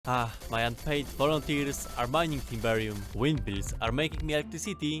My unpaid volunteers are mining Timberium, windmills are making me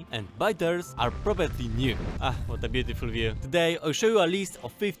electricity, and biters are probably new. What a beautiful view. Today I'll show you a list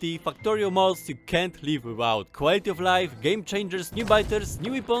of 50 Factorio mods you can't live without. Quality of life, game changers, new biters,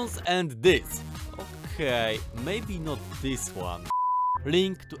 new weapons, and this. Okay, maybe not this one.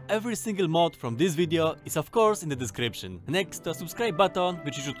 Link to every single mod from this video is of course in the description, next to a subscribe button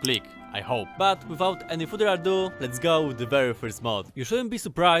which you should click, I hope. But without any further ado, let's go with the very first mod. You shouldn't be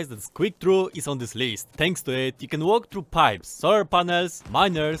surprised that Squeak Through is on this list. Thanks to it, you can walk through pipes, solar panels,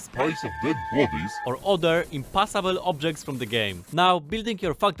 miners, piles of dead bodies, or other impassable objects from the game. Now, building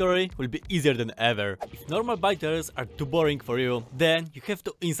your factory will be easier than ever. If normal biters are too boring for you, then you have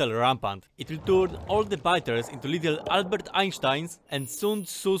to install Rampant. It will turn all the biters into little Albert Einsteins and Sun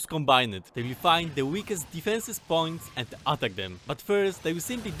Tzu's combined. They will find the weakest defenses points and attack them. But first, they will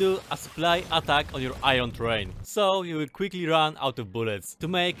simply do a supply attack on your iron terrain, so you will quickly run out of bullets. To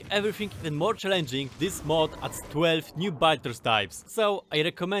make everything even more challenging, this mod adds 12 new biters types, so I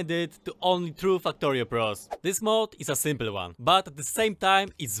recommend it to only true Factorio pros. This mod is a simple one, but at the same time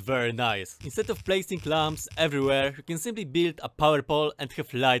it's very nice. Instead of placing lamps everywhere, you can simply build a power pole and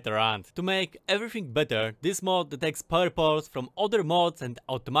have light around. To make everything better, this mod detects power poles from other mods and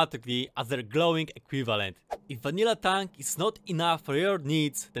automatically adds their glowing equivalent. If vanilla tank is not enough for your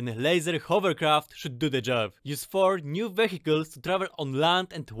needs, then laser hovercraft should do the job. Use 4 new vehicles to travel on land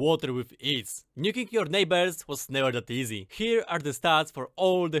and water with ease. Nuking your neighbors was never that easy. Here are the stats for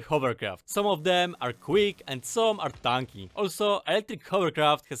all the hovercraft. Some of them are quick and some are tanky. Also, electric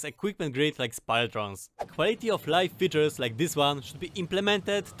hovercraft has equipment grid like Spytrons. Quality of life features like this one should be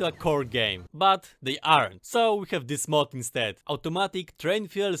implemented to a core game, but they aren't. So we have this mod instead. Automatic train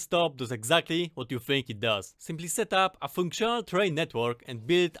fuel stop does exactly what you think it does. Simply set up a functional train network and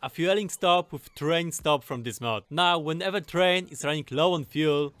build a fueling stop with train stop from this mod. Now, whenever train is running low on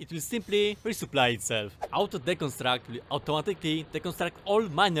fuel, it will simply resupply itself. Auto Deconstruct will automatically deconstruct all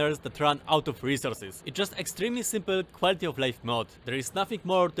miners that run out of resources. It's just extremely simple quality of life mod. There is nothing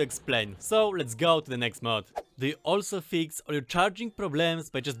more to explain, so let's go to the next mod. Do you also fix all your charging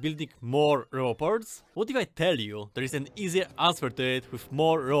problems by just building more Roboports? What if I tell you there is an easier answer to it with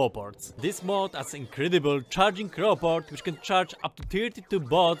more Roboports? This mod has incredible charging Roboport which can charge up to 32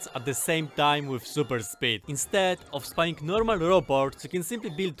 bots at the same time with super speed. Instead of spawning normal Roboports, you can simply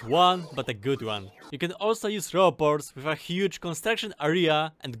build one, but a good one. You can also use Roboports with a huge construction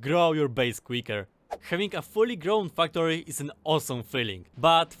area and grow your base quicker. Having a fully grown factory is an awesome feeling,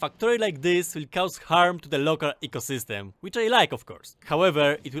 but factory like this will cause harm to the local ecosystem, which I like of course.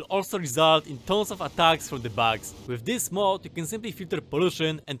 However, it will also result in tons of attacks from the bugs. With this mod, you can simply filter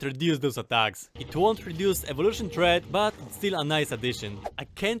pollution and reduce those attacks. It won't reduce evolution threat, but it's still a nice addition. I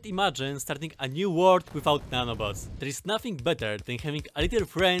can't imagine starting a new world without Nanobots. There is nothing better than having a little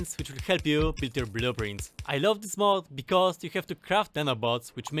friends which will help you build your blueprints. I love this mod because you have to craft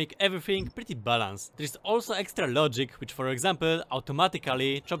Nanobots which make everything pretty balanced. There is also extra logic which, for example,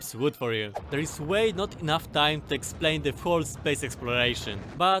 automatically chops wood for you. There is way not enough time to explain the full space exploration,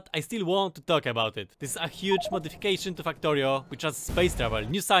 but I still want to talk about it. This is a huge modification to Factorio which has space travel,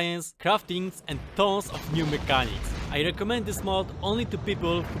 new science, craftings and tons of new mechanics. I recommend this mod only to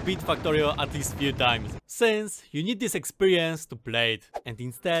people who beat Factorio at least few times, since you need this experience to play it. And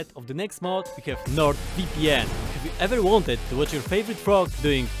instead of the next mod, we have NordVPN. Have you ever wanted to watch your favorite frog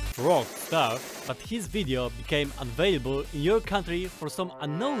doing frog stuff, but his video became unavailable in your country for some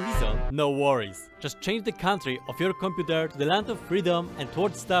unknown reason? No worries. Just change the country of your computer to the land of freedom and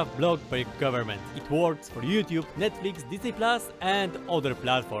watch stuff blocked by your government. It works for YouTube, Netflix, Disney Plus and other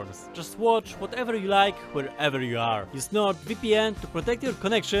platforms. Just watch whatever you like wherever you are. Use NordVPN to protect your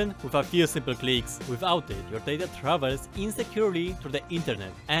connection with a few simple clicks. Without it, your data travels insecurely through the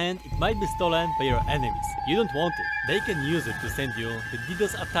internet and it might be stolen by your enemies. You don't want it. They can use it to send you the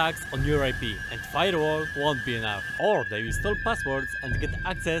DDoS attacks on your IP, and firewall won't be enough. Or they will steal passwords and get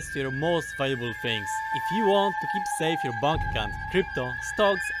access to your most valuable things. If you want to keep safe your bank account, crypto,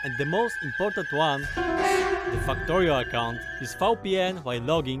 stocks and the most important one, the Factorio account, use VPN while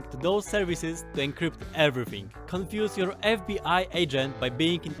logging to those services to encrypt everything. Confuse your FBI agent by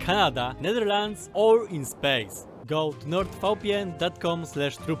being in Canada, Netherlands or in space. Go to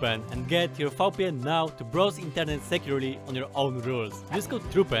nordvpn.com/Trupen and get your VPN now to browse internet securely on your own rules. Use code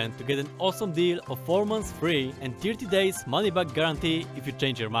Trupen to get an awesome deal of 4 months free and 30 days money back guarantee if you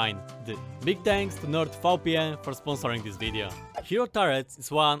change your mind. Big thanks to NordVPN for sponsoring this video. HeroTurrets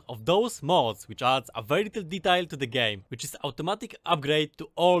is one of those mods which adds a very little detail to the game, which is automatic upgrade to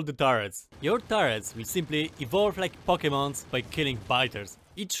all the turrets. Your turrets will simply evolve like Pokemons by killing biters.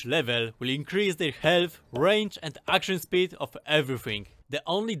 Each level will increase their health, range and action speed of everything. The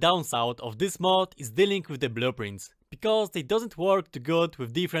only downside of this mod is dealing with the blueprints, because they doesn't work too good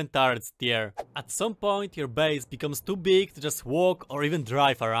with different turrets tier. At some point your base becomes too big to just walk or even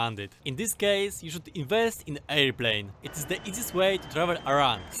drive around it. In this case, you should invest in airplane. It is the easiest way to travel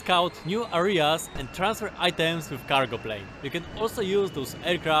around, scout new areas and transfer items with cargo plane. You can also use those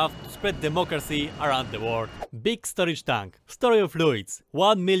aircraft to spread democracy around the world. BigStorageTank. Story of fluids.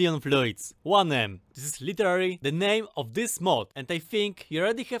 1 million fluids. 1M. This is literally the name of this mod, and I think you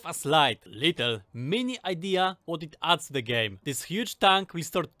already have a slight, little, mini idea what it adds to the game. This huge tank will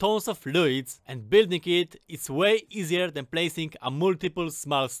store tons of fluids, and building it is way easier than placing a multiple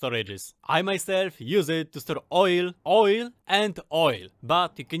small storages. I myself use it to store oil, and oil,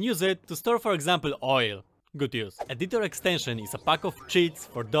 but you can use it to store, for example, oil. Good use. Editor extension is a pack of cheats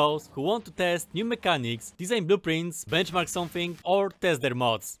for those who want to test new mechanics, design blueprints, benchmark something, or test their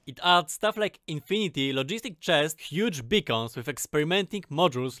mods. It adds stuff like infinity logistic chest, huge beacons with experimenting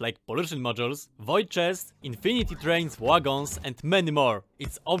modules like pollution modules, void chests, infinity trains, wagons, and many more.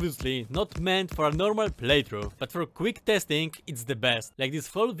 It's obviously not meant for a normal playthrough, but for quick testing it's the best. Like this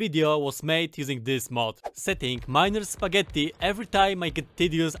whole video was made using this mod, setting minor spaghetti every time I get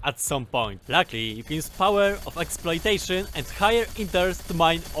tedious at some point. Luckily, you can use power of exploitation and hire interns to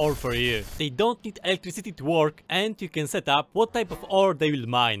mine ore for you. They don't need electricity to work, and you can set up what type of ore they will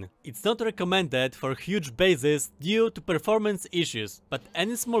mine. It's not recommended for huge bases due to performance issues, but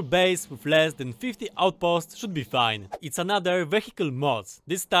any small base with less than 50 outposts should be fine. It's another vehicle mod.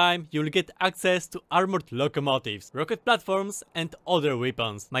 This time you will get access to armored locomotives, rocket platforms and other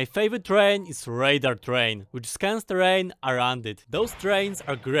weapons. My favorite train is radar train, which scans terrain around it. Those trains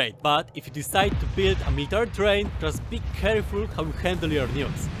are great, but if you decide to build a military train, just be careful how you handle your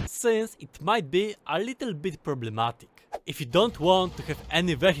nukes, since it might be a little bit problematic. If you don't want to have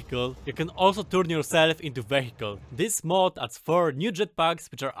any vehicle, you can also turn yourself into vehicle. This mod adds 4 new jetpacks,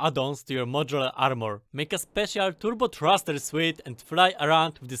 which are add-ons to your modular armor. Make a special turbo thruster suite and fly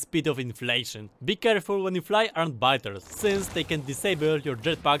around with the speed of inflation. Be careful when you fly around biters, since they can disable your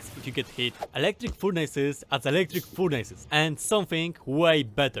jetpacks if you get hit. Electric furnaces adds electric furnaces, and something way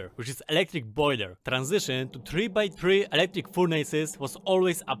better, which is electric boiler. Transition to 3x3 electric furnaces was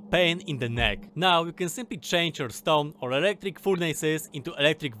always a pain in the neck. Now you can simply change your stone or electric furnaces into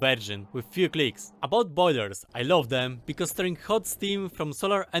electric version with few clicks. About boilers, I love them because storing hot steam from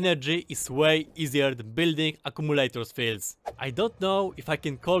solar energy is way easier than building accumulators fields. I don't know if I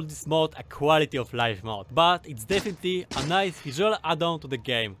can call this mod a quality of life mod, but it's definitely a nice visual add-on to the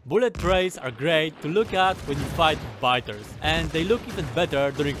game. Bullet trays are great to look at when you fight with biters, and they look even better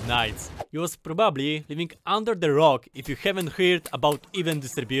during nights. You was probably living under the rock if you haven't heard about event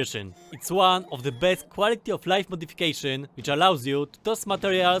distribution. It's one of the best quality of life modification, which allows you to toss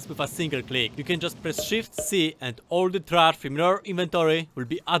materials with a single click. You can just press Shift C and all the trash from your inventory will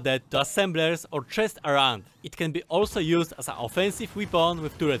be added to assemblers or chests around. It can be also used as an offensive weapon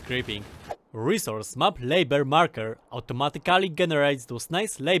with turret creeping. Resource Map Label Marker automatically generates those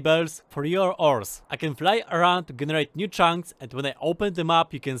nice labels for your ores. I can fly around to generate new chunks, and when I open the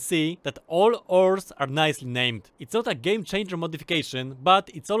map you can see that all ores are nicely named. It's not a game changer modification, but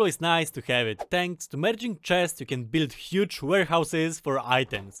it's always nice to have it. Thanks to merging chests you can build huge warehouses for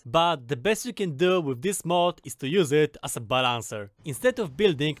items. But the best you can do with this mod is to use it as a balancer. Instead of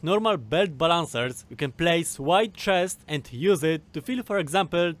building normal belt balancers, you can place wide chests and use it to fill, for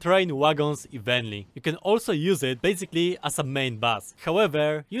example, train wagons evenly. You can also use it basically as a main bus.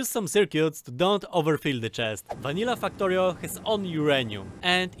 However, use some circuits to don't overfill the chest. Vanilla Factorio has only uranium,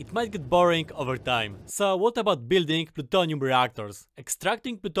 and it might get boring over time. So what about building plutonium reactors?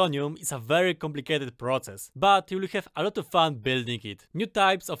 Extracting plutonium is a very complicated process, but you will have a lot of fun building it. New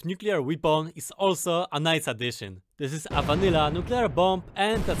types of nuclear weapon is also a nice addition. This is a vanilla nuclear bomb,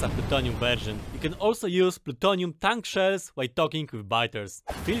 and that's a plutonium version. You can also use plutonium tank shells while talking with biters.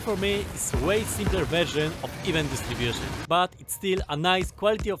 Feel for me is a way simpler version of event distribution, but it's still a nice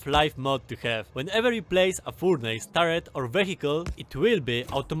quality of life mod to have. Whenever you place a furnace, turret or vehicle, it will be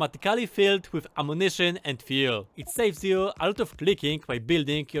automatically filled with ammunition and fuel. It saves you a lot of clicking by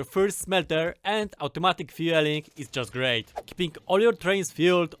building your first smelter, and automatic fueling is just great. Keeping all your trains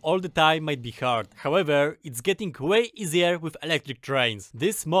fueled all the time might be hard. However, it's getting way easier with electric trains.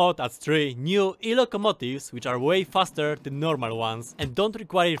 This mod adds 3 new e-locomotives which are way faster than normal ones and don't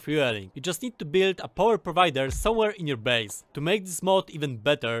require fueling. You just need to build a power provider somewhere in your base. To make this mod even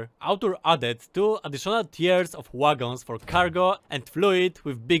better, author added 2 additional tiers of wagons for cargo and fluid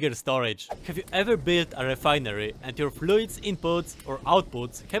with bigger storage. Have you ever built a refinery and your fluids inputs or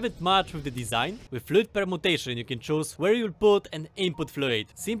outputs haven't matched with the design? With fluid permutation you can choose where you'll put an input fluid.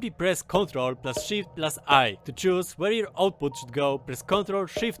 Simply press Ctrl plus Shift plus I to choose choose where your output should go, press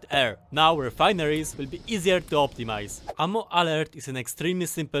Ctrl-Shift-R. Now refineries will be easier to optimize. Ammo Alert is an extremely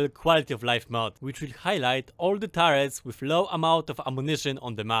simple quality of life mod, which will highlight all the turrets with low amount of ammunition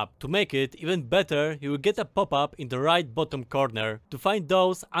on the map. To make it even better, you will get a pop-up in the right bottom corner to find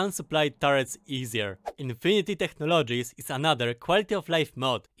those unsupplied turrets easier. Infinity Technologies is another quality of life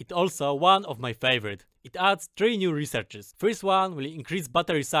mod. It's also one of my favorite. It adds 3 new researches. First one will increase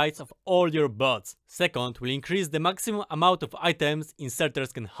battery size of all your bots. Second will increase the maximum amount of items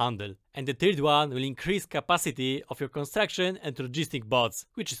inserters can handle. And the third one will increase capacity of your construction and logistic bots,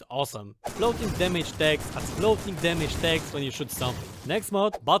 which is awesome. Floating damage text adds floating damage text when you shoot something. Next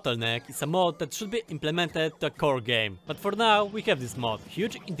mod, Bottleneck, is a mod that should be implemented to a core game. But for now, we have this mod.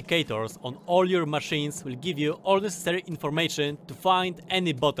 Huge indicators on all your machines will give you all necessary information to find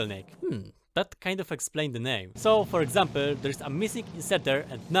any bottleneck. That kind of explained the name. So, for example, there is a missing inserter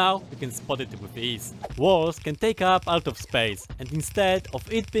and now you can spot it with ease. Walls can take up a lot of space, and instead of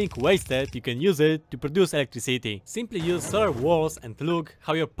it being wasted, you can use it to produce electricity. Simply use solar walls and look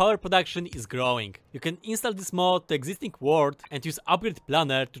how your power production is growing. You can install this mod to existing world and use Upgrade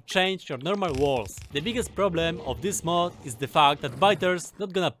Planner to change your normal walls. The biggest problem of this mod is the fact that biters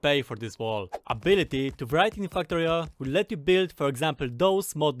not gonna pay for this wall. Ability to write in Factorio will let you build, for example,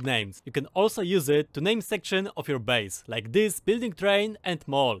 those mod names. You can also use it to name section of your base, like this building train and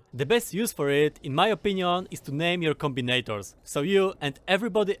mall. The best use for it, in my opinion, is to name your combinators, so you and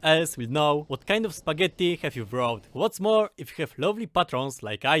everybody else will know what kind of spaghetti have you brought. What's more, if you have lovely patrons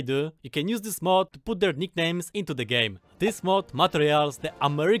like I do, you can use this mod to put their nicknames into the game. This mod materials the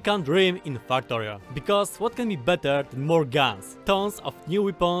American dream in Factorio, because what can be better than more guns? Tons of new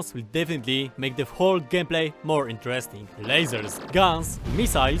weapons will definitely make the whole gameplay more interesting. Lasers, guns,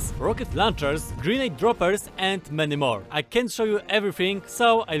 missiles, rocket launchers, grenade droppers and many more. I can't show you everything,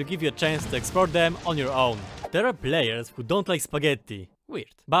 so I'll give you a chance to explore them on your own. There are players who don't like spaghetti. Weird.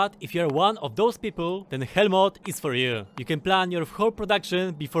 But if you're one of those people, then Hell mod is for you. You can plan your whole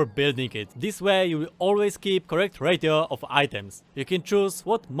production before building it. This way you will always keep correct ratio of items. You can choose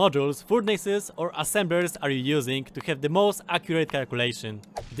what modules, furnaces or assemblers are you using to have the most accurate calculation.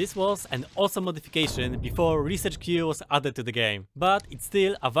 This was an awesome modification before Research Queue was added to the game, but it's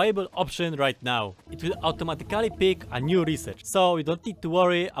still a viable option right now. It will automatically pick a new research, so you don't need to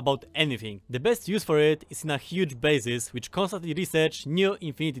worry about anything. The best use for it is in a huge basis which constantly research new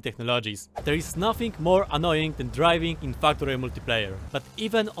Infinity technologies. There is nothing more annoying than driving in Factorio multiplayer, but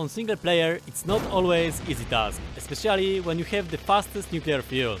even on single player it's not always easy task, especially when you have the fastest nuclear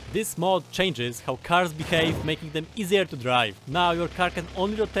fuel. This mod changes how cars behave, making them easier to drive. Now your car can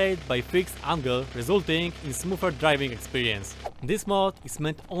only rotate by fixed angle, resulting in smoother driving experience. This mod is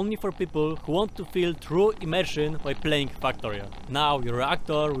meant only for people who want to feel true immersion while playing Factorio. Now your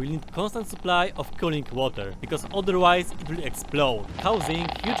reactor will need constant supply of cooling water, because otherwise it will explode, causing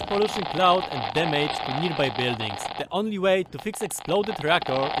huge pollution cloud and damage to nearby buildings. The only way to fix exploded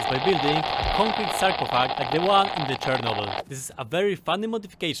reactor is by building a concrete sarcophagus like the one in the Chernobyl. This is a very funny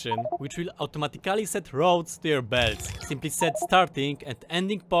modification which will automatically set roads to your belts. Simply set starting and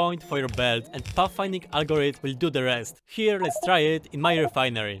ending point for your belt and pathfinding algorithm will do the rest. Here let's try it in my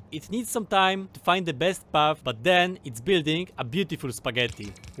refinery. It needs some time to find the best path, but then it's building a beautiful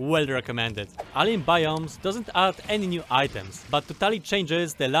spaghetti. Well recommended. Alien Biomes doesn't add any new items, but totally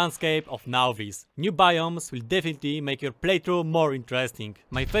changes the landscape of Nauvis. New biomes will definitely make your playthrough more interesting.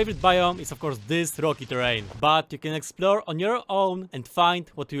 My favorite biome is of course this rocky terrain, but you can explore on your own and find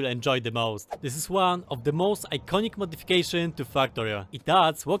what you'll enjoy the most. This is one of the most iconic modifications to Factorio. It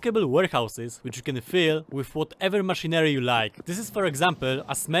adds walkable warehouses which you can fill with whatever machinery you like. This is for example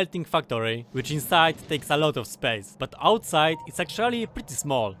a smelting factory, which inside takes a lot of space, but outside it's actually pretty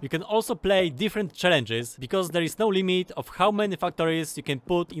small. You can also play different challenges because there is no limit of how many factories you can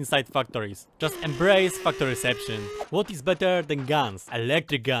put inside factories. Just embrace factoryception. What is better than guns?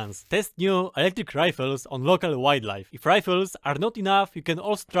 Electric guns. Test new electric rifles on local wildlife. If rifles are not enough, you can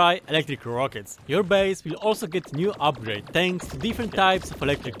also try electric rockets. Your base will also get new upgrade thanks to different types of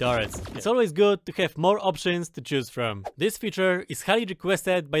electric turrets. It's always good to have more options to choose from. This feature is highly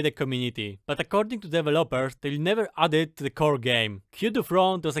requested by the community, but according to developers, they will never add it to the core game. Q to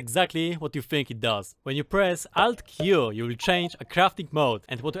front does exactly what you think it does. When you press Alt Q, you will change a crafting mode,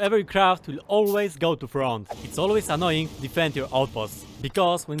 and whatever you craft will always go to front. It's always annoying to defend your outposts.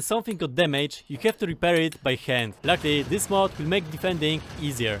 because when something got damaged, you have to repair it by hand. Luckily, this mod will make defending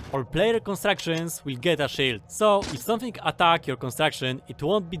easier. All player constructions will get a shield, so if something attack your construction, it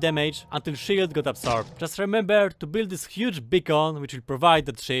won't be damaged until shield got absorbed. Just remember to build this huge beacon which will provide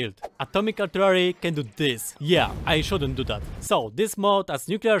that shield. Atomic artillery can do this. Yeah, I shouldn't do that. So this mod has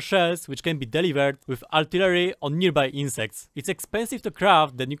nuclear shells which can be delivered with artillery on nearby insects. It's expensive to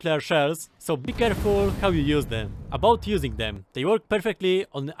craft the nuclear shells, so be careful how you use them. About using them, they work perfectly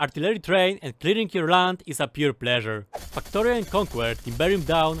on an artillery train and clearing your land is a pure pleasure. Factorio and Conquer Timberium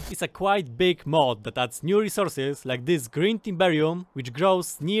Down is a quite big mod that adds new resources like this green Timberium which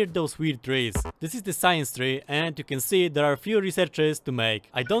grows near those weird trees. This is the science tree and you can see there are few researches to make.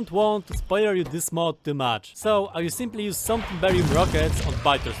 I don't want to spoiler you this mod too much, so I will simply use some Timberium rockets on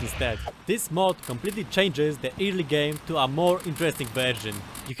biters instead. This mod completely changes the early game to a more interesting version.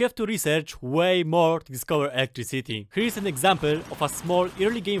 You have to research way more to discover electricity. Here is an example of a small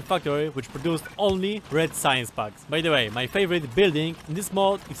early game factory which produced only red science packs. By the way, my favorite building in this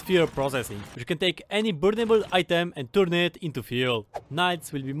mod is fuel processing, which can take any burnable item and turn it into fuel.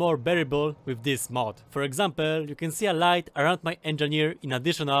 Nights will be more bearable with this mod. For example, you can see a light around my engineer in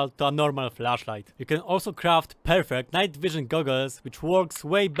addition to a normal flashlight. You can also craft perfect night vision goggles which works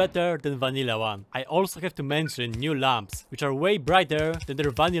way better than vanilla one. I also have to mention new lamps, which are way brighter than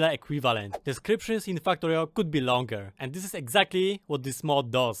their vanilla equivalent. Descriptions in Factorio could be longer, and this is exactly what this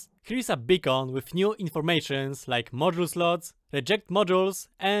mod does. Here is a beacon with new informations like module slots, reject modules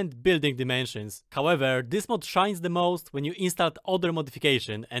and building dimensions. However, this mod shines the most when you install other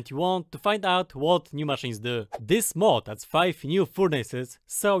modification and you want to find out what new machines do. This mod adds 5 new furnaces,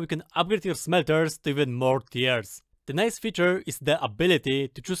 so you can upgrade your smelters to even more tiers. The nice feature is the ability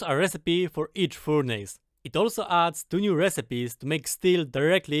to choose a recipe for each furnace. It also adds 2 new recipes to make steel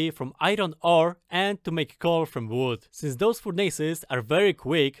directly from iron ore and to make coal from wood. Since those furnaces are very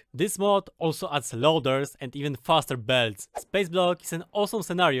quick, this mod also adds loaders and even faster belts. Space Block is an awesome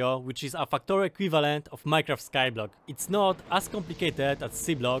scenario which is a Factorio equivalent of Minecraft Skyblock. It's not as complicated as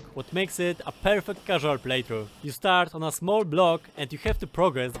C-Block, what makes it a perfect casual playthrough. You start on a small block and you have to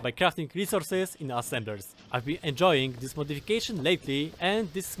progress by crafting resources in assemblers. I've been enjoying this modification lately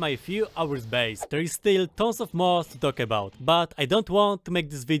and this is my few hours base. There is still tons of mods to talk about, but I don't want to make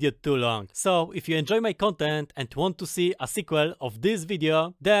this video too long. So if you enjoy my content and want to see a sequel of this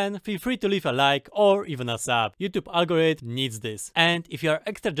video, then feel free to leave a like or even a sub. YouTube algorithm needs this. And if you are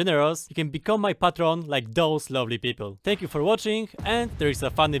extra generous, you can become my patron like those lovely people. Thank you for watching and there is a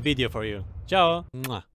funny video for you. Ciao! Mwah.